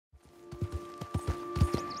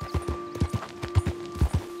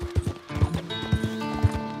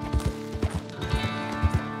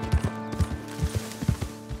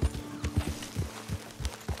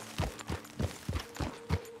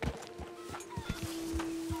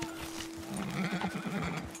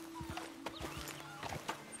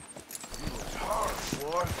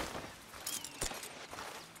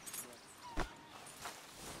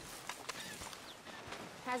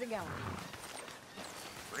going?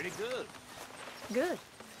 Pretty good. Good.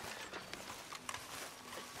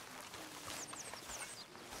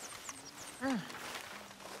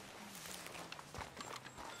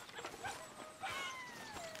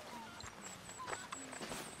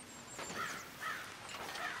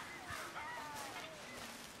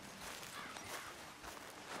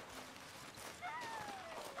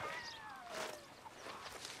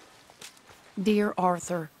 Dear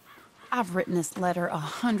Arthur, I've written this letter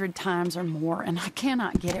 100 times or more, and I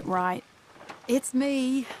cannot get it right. It's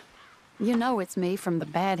me. You know it's me from the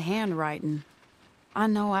bad handwriting. I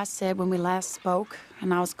know I said when we last spoke,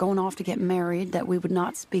 and I was going off to get married, that we would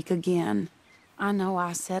not speak again. I know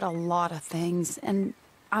I said a lot of things, and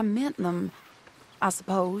I meant them, I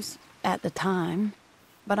suppose, at the time.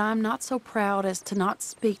 But I'm not so proud as to not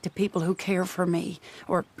speak to people who care for me,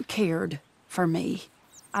 or cared for me.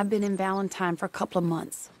 I've been in Valentine for a couple of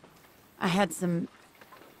months. I had some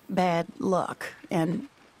bad luck, and,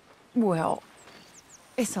 well,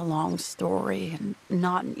 it's a long story and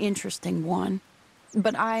not an interesting one.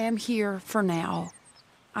 But I am here for now.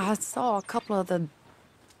 I saw a couple of the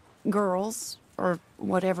girls, or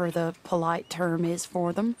whatever the polite term is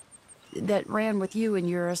for them, that ran with you and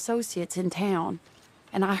your associates in town.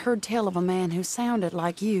 And I heard tell of a man who sounded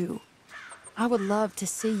like you. I would love to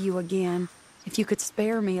see you again, if you could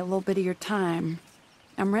spare me a little bit of your time.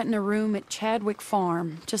 I'm renting a room at Chadwick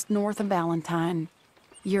Farm, just north of Valentine.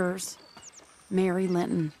 Yours, Mary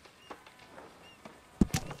Linton.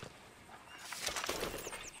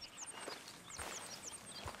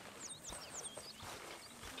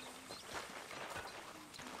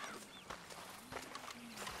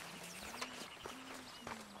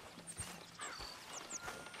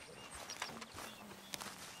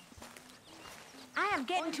 I am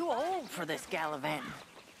getting too old for this gallivanting.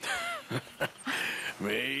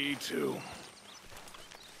 Me too.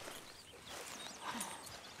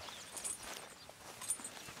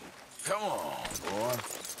 Come on, boy.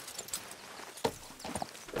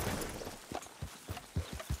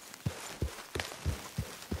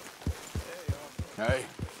 Hey,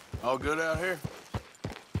 all good out here?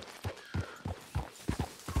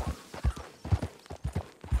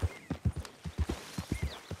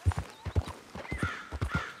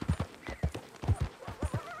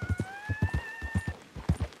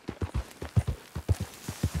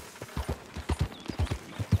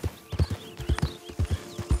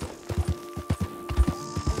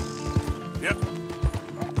 Yep.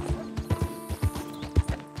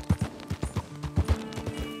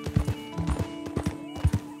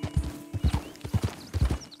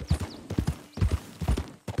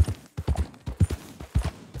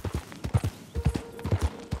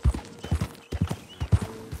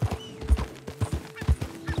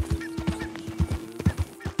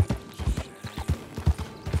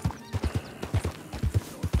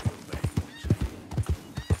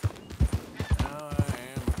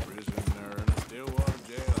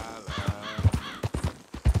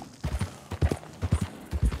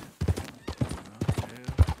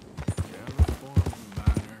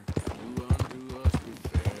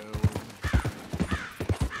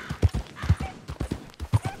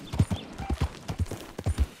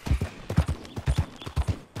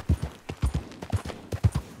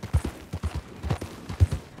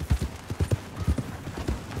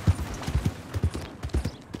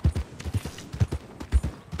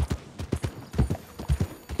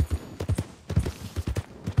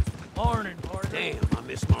 Morning, partner. Damn, I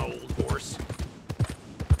miss my old horse.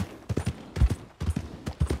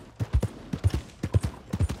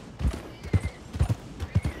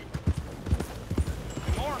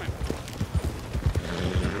 Morning.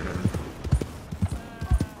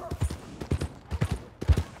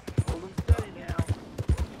 Hold him steady now.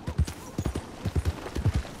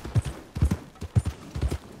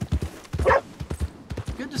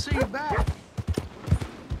 Good to see you back.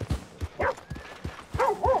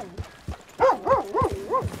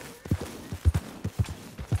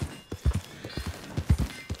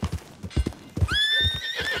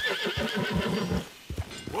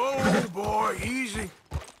 Whoa, boy, easy.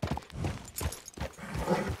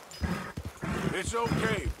 It's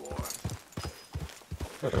okay, boy.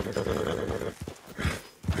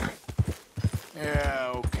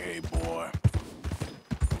 Yeah, okay, boy.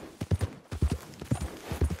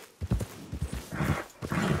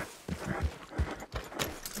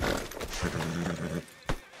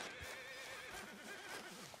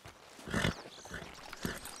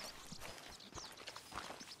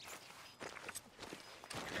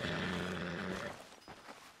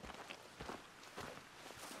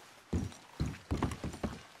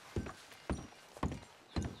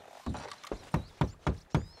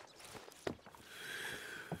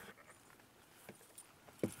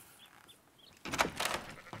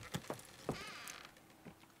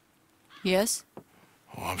 Yes?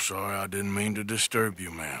 Oh, I'm sorry, I didn't mean to disturb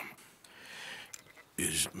you, ma'am.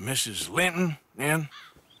 Is Mrs. Linton in?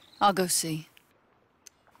 I'll go see.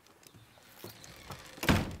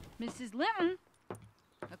 Mrs. Linton,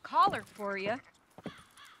 a caller for you.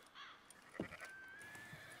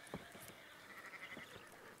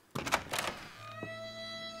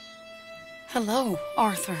 Hello,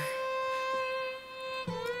 Arthur.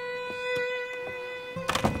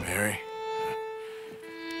 Mary?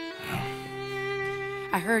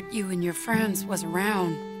 I heard you and your friends was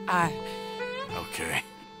around. Okay.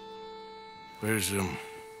 Where's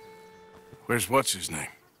what's his name?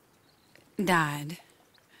 Died.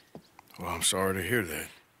 Well, I'm sorry to hear that.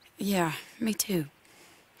 Yeah, me too.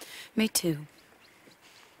 Me too.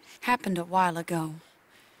 Happened a while ago.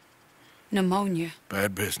 Pneumonia.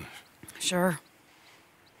 Bad business. Sure.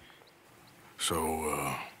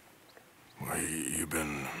 So, well, you've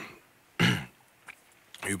been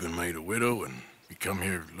made a widow and you come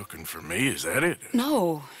here looking for me, is that it?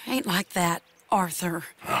 No, ain't like that, Arthur.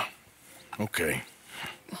 Oh, okay.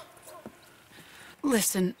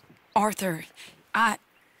 Listen, Arthur, I'm...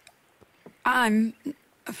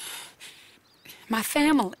 my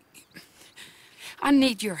family. I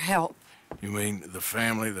need your help. You mean the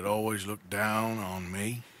family that always looked down on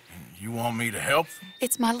me? And you want me to help them?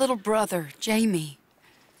 It's my little brother, Jamie.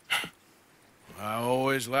 I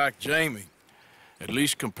always liked Jamie, at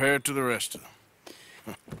least compared to the rest of them.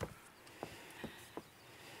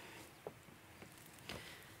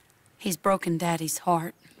 He's broken Daddy's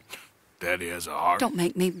heart. Daddy has a heart. Don't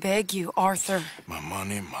make me beg you, Arthur. My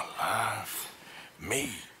money, my life,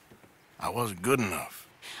 me. I wasn't good enough.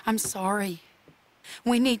 I'm sorry.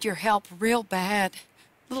 We need your help real bad.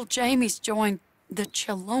 Little Jamie's joined the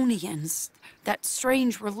Chelonians, that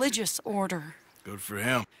strange religious order. Good for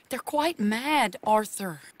him. They're quite mad,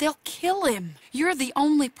 Arthur. They'll kill him. You're the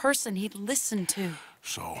only person he'd listen to.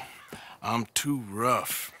 So, I'm too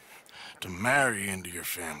rough to marry into your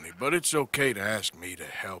family, but it's okay to ask me to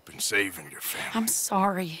help in saving your family. I'm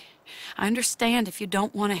sorry. I understand if you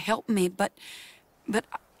don't want to help me, but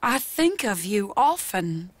I think of you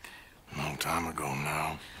often. Long time ago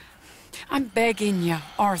now. I'm begging you,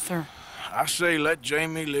 Arthur. I say let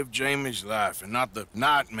Jamie live Jamie's life and not the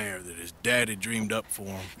nightmare that his daddy dreamed up for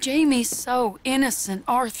him. Jamie's so innocent,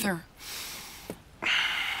 Arthur.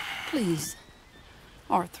 Please,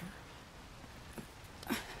 Arthur.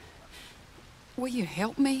 Will you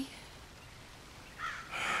help me?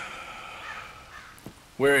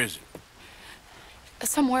 Where is it?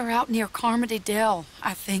 Somewhere out near Carmody Dell,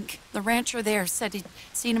 I think. The rancher there said he'd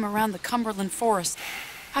seen him around the Cumberland Forest.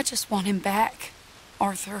 I just want him back,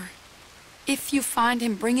 Arthur. If you find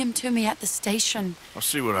him, bring him to me at the station. I'll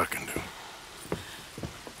see what I can do.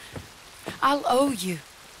 I'll owe you.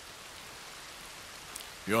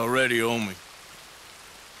 You already owe me.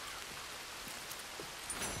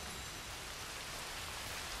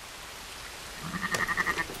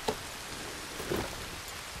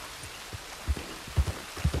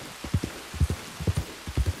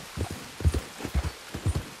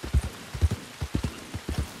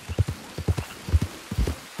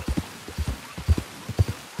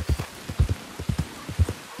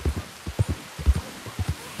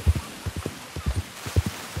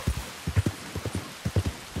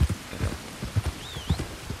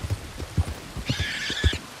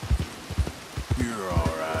 You're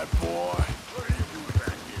all right, boy.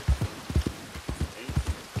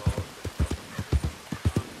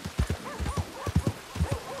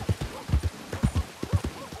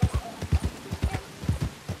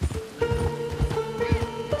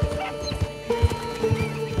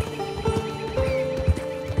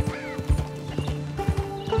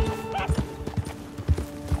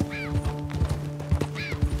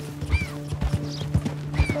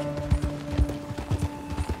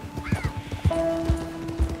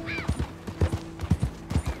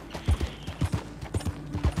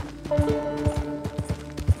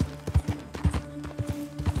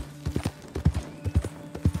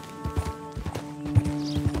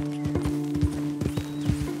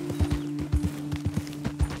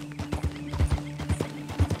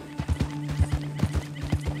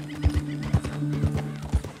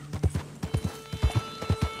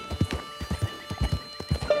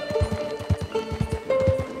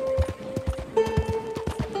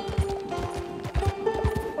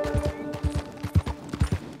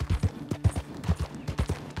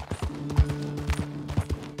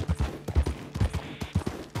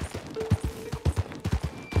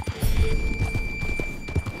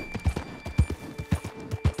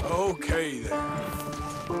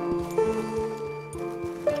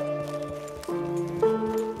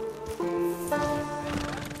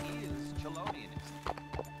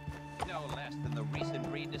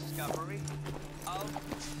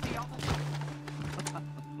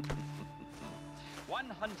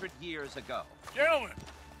 100 years ago. Gentlemen!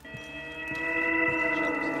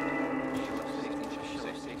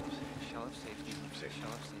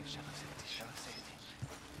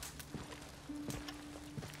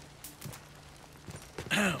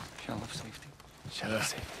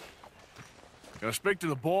 Can I speak to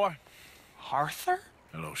the boy? Arthur?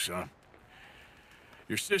 Hello, son.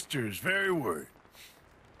 Your sister is very worried.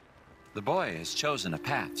 The boy has chosen a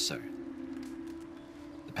path, sir.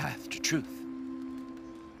 The path to truth.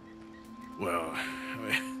 Well,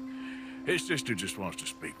 his sister just wants to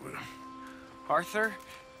speak with him. Arthur,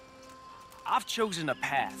 I've chosen a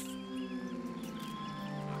path.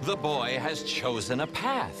 The boy has chosen a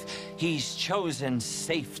path. He's chosen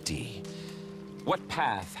safety. What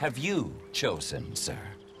path have you chosen, sir?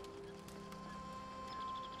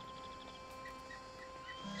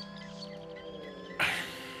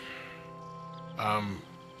 I'm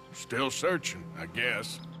still searching, I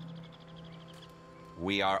guess.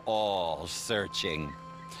 We are all searching.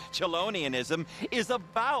 Chelonianism is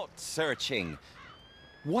about searching.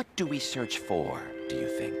 What do we search for, do you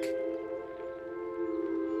think?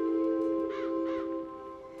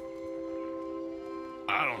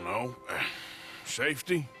 I don't know.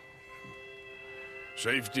 Safety?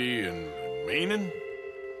 Safety and meaning?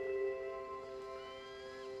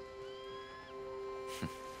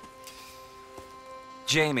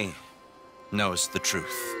 Jamie knows the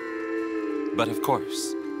truth. But of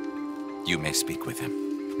course, you may speak with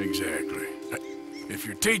him. Exactly. If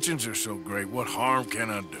your teachings are so great, what harm can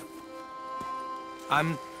I do?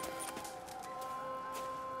 I'm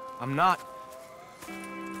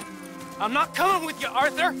not coming with you,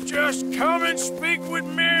 Arthur! Just come and speak with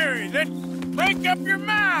Mary, then make up your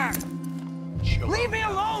mind! Leave me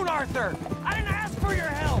alone, Arthur! I didn't ask for your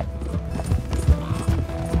help!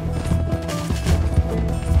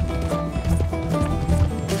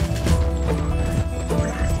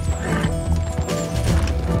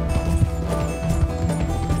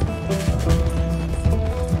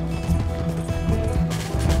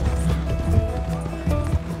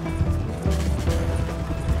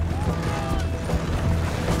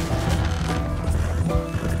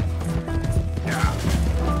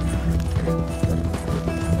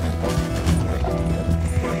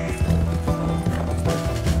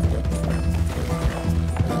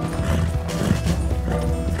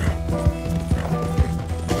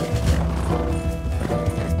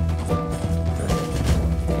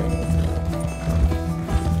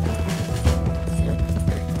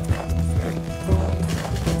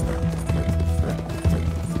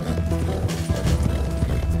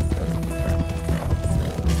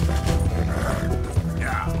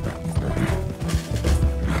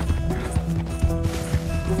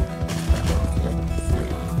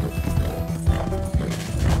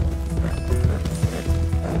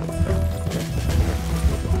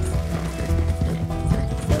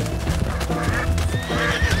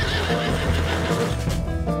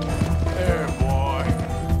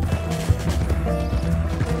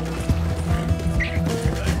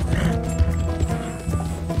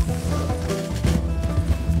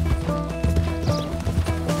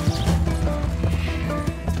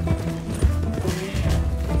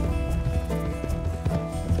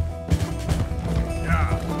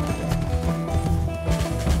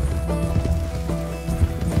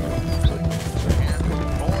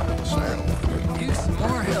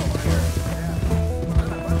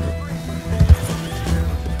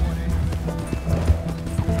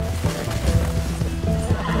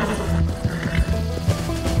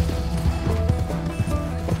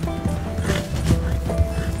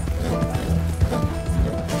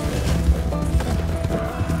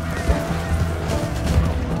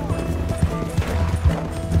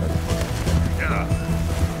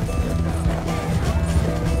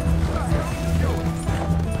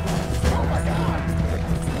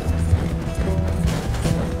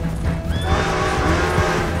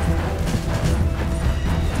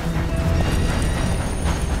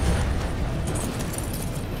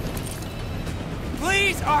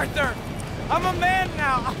 Arthur! I'm a man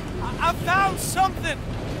now. I found something.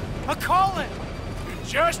 A calling. You're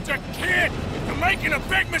just a kid. You're making a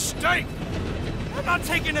big mistake. I'm not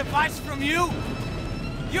taking advice from you.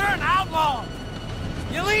 You're an outlaw.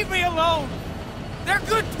 You leave me alone. They're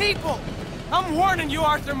good people. I'm warning you,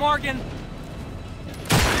 Arthur Morgan.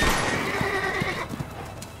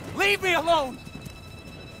 Leave me alone.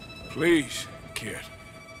 Please, kid.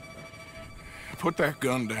 Put that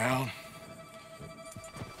gun down.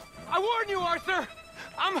 I warn you, Arthur.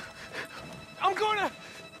 I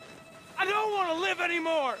don't want to live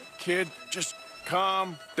anymore. Kid, just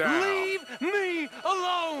calm down. Leave me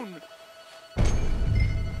alone.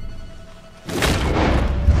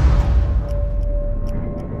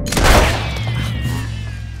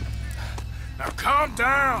 calm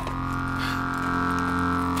down.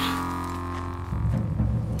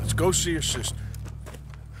 Let's go see your sister.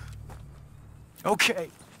 Okay.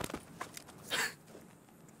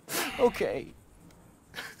 Okay.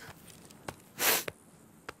 It's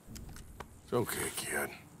okay, kid.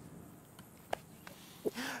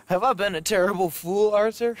 Have I been a terrible fool,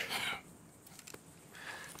 Arthur?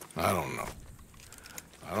 I don't know.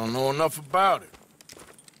 I don't know enough about it.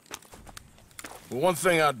 But one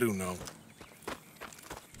thing I do know.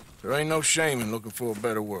 There ain't no shame in looking for a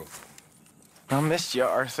better world. I missed you,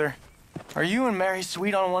 Arthur. Are you and Mary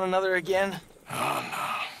sweet on one another again? Oh,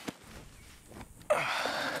 no.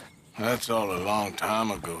 That's all a long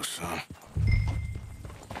time ago, son.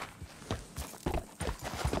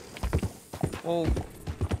 Well,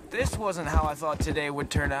 this wasn't how I thought today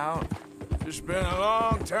would turn out. It's been a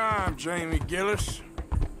long time, Jamie Gillis.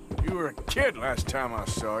 You were a kid last time I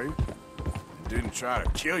saw you. Didn't try to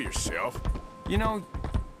kill yourself. You know,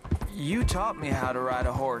 you taught me how to ride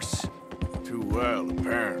a horse. Too well,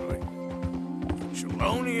 apparently.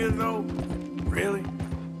 Chelonia, though? Really?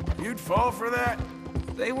 You'd fall for that?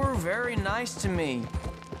 They were very nice to me.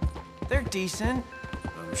 They're decent.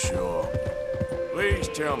 I'm sure. Please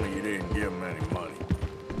tell me you didn't give them any money.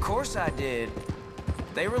 Of course I did.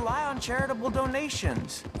 They rely on charitable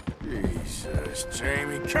donations. Jesus,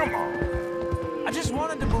 Jamie, come on. I just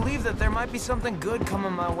wanted to believe that there might be something good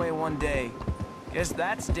coming my way one day. Guess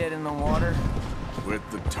that's dead in the water. With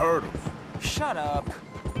the turtles. Shut up.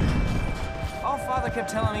 All Father kept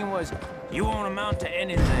telling me was, you won't amount to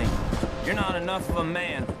anything. You're not enough of a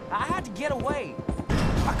man. I had to get away.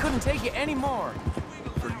 I couldn't take it anymore.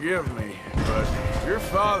 Forgive me, but your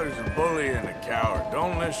father's a bully and a coward.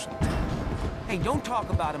 Don't listen to him. Hey, don't talk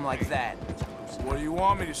about him like that. What do you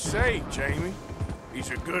want me to say, Jamie? He's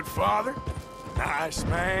a good father? Nice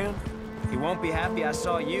man? He won't be happy I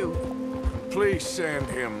saw you. Please send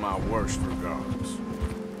him my worst regards.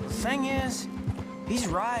 The thing is, he's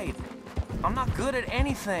right. I'm not good at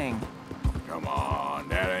anything. Come on,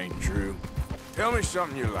 that ain't true. Tell me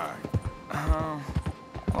something you like.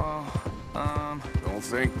 Don't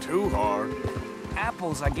think too hard.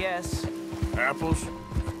 Apples, I guess. Apples?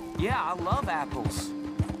 Yeah, I love apples.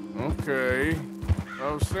 Okay.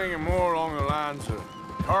 I was thinking more along the lines of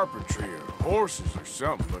carpentry or horses or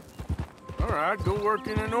something, but... All right, go work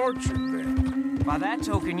in an orchard then. By that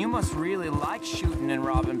token, you must really like shooting and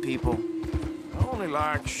robbing people. I only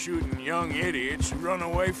like shooting young idiots who run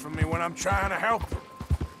away from me when I'm trying to help them.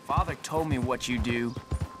 Father told me what you do.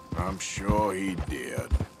 I'm sure he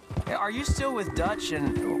did. Hey, are you still with Dutch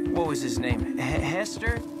and... what was his name?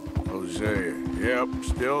 Hester? Hosea. Yep,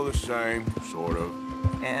 still the same, sort of.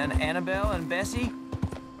 And Annabelle and Bessie?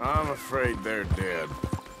 I'm afraid they're dead.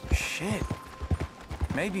 Shit.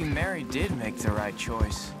 Maybe Mary did make the right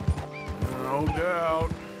choice. No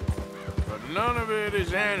doubt. But none of it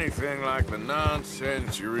is anything like the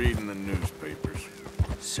nonsense you read in the newspapers.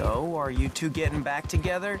 So, are you two getting back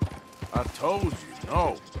together? I told you,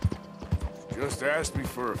 no. Just ask me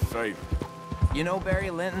for a favor. You know Barry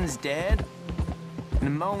Linton's dead?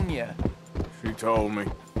 Pneumonia. She told me.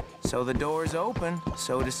 So the door's open,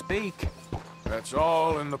 so to speak. That's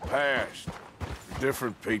all in the past. We're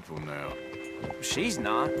different people now. She's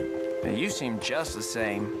not. And you seem just the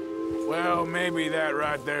same. Well, maybe that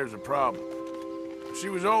right there's a problem. She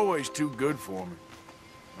was always too good for me.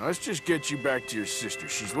 Now, let's just get you back to your sister.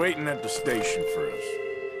 She's waiting at the station for us.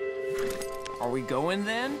 Are we going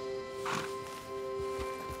then?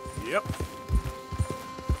 Yep.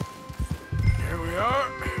 Here we are.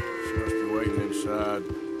 She must be waiting inside.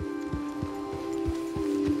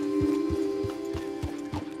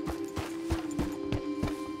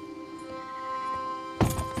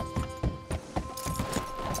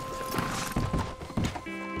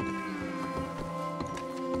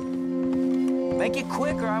 Make it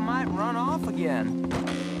quick or I might run off again.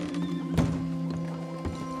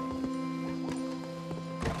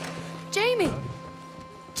 Jamie!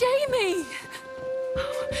 Jamie!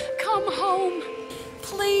 Come home.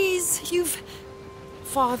 Please,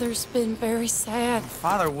 Father's been very sad.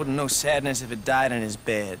 Father wouldn't know sadness if it died in his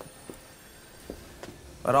bed.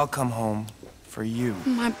 But I'll come home for you.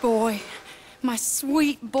 My boy. My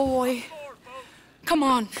sweet boy. Come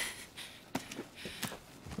on.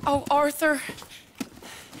 Oh, Arthur.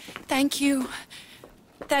 Thank you.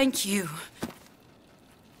 Thank you.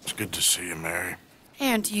 It's good to see you, Mary.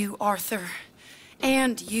 And you, Arthur.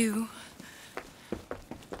 And you.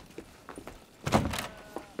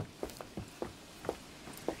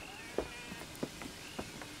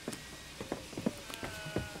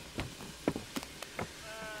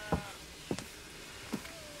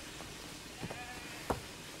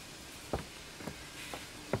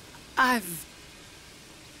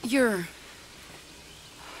 You're...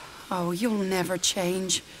 Oh, you'll never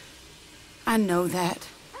change. I know that.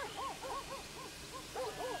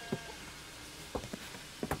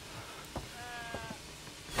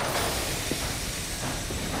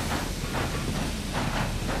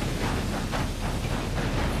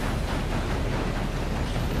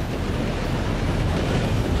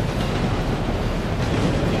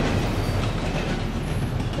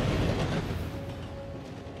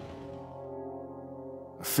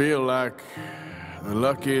 I feel like the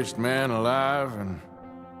luckiest man alive, and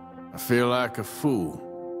I feel like a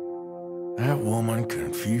fool. That woman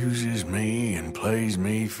confuses me and plays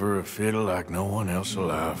me for a fiddle like no one else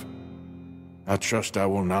alive. I trust I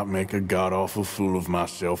will not make a god-awful fool of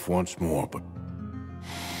myself once more, but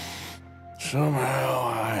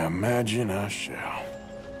somehow I imagine I shall.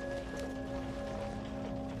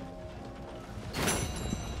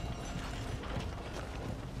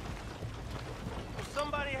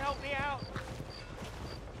 Somebody help me out.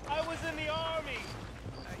 I was in the army.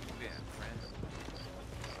 How you been, friend?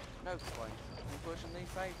 No complaints. I'm pushing these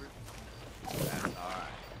papers. That's all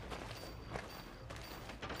right.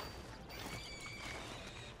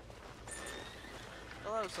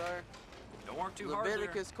 Hello, sir. Don't work too hard there.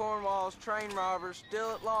 Leviticus Cornwall's train robbers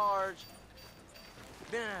still at large.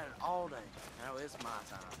 Been at it all day. Now it's my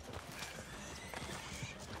time.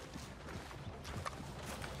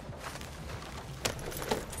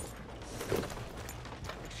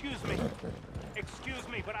 Excuse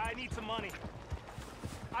me, but I need some money.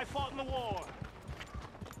 I fought in the war.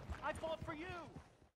 I fought for you.